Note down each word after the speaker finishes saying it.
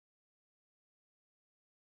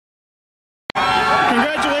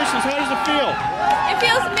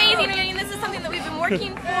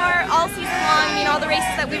working for all season long. I mean, all the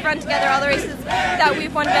races that we've run together, all the races that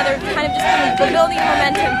we've won together, kind of just been building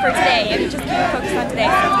momentum for today and just keeping focused on today.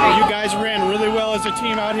 So it's great. You guys ran really well as a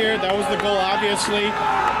team out here. That was the goal, obviously.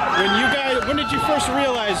 When did you first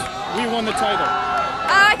realize we won the title?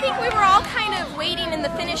 I think we were all kind of waiting in the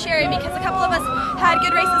finish area because a couple of us had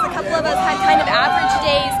good races, a couple of us had kind of average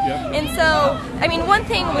days. Yep. And so, I mean, one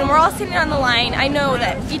thing, when we're all sitting on the line, I know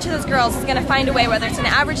that each of those girls is going to find a way, whether it's an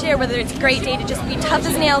average day or whether it's a great day, to just be tough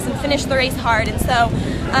as nails and finish the race hard. And so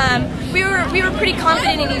we were pretty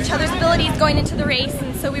confident in each other's abilities going into the race,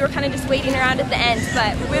 and so we were kind of just waiting around at the end,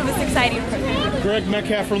 but it was exciting. Greg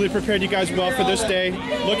Metcalf really prepared you guys well for this day.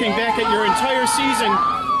 Looking back at your entire season,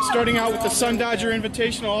 starting out with the Sun Dodger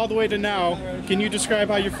Invitational all the way to now, can you describe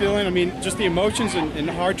how you're feeling? I mean, just the emotions and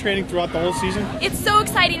hard training throughout the whole season? It's so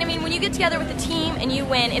exciting. I mean, when you get together with a team and you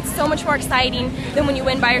win, it's so much more exciting than when you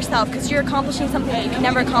win by yourself, because you're accomplishing something that you can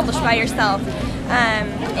never accomplish by yourself.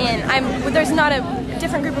 There's not a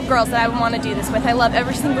different group of girls that I would want to do this with. I love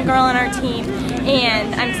every single girl on our team,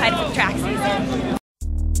 and I'm excited for the track season.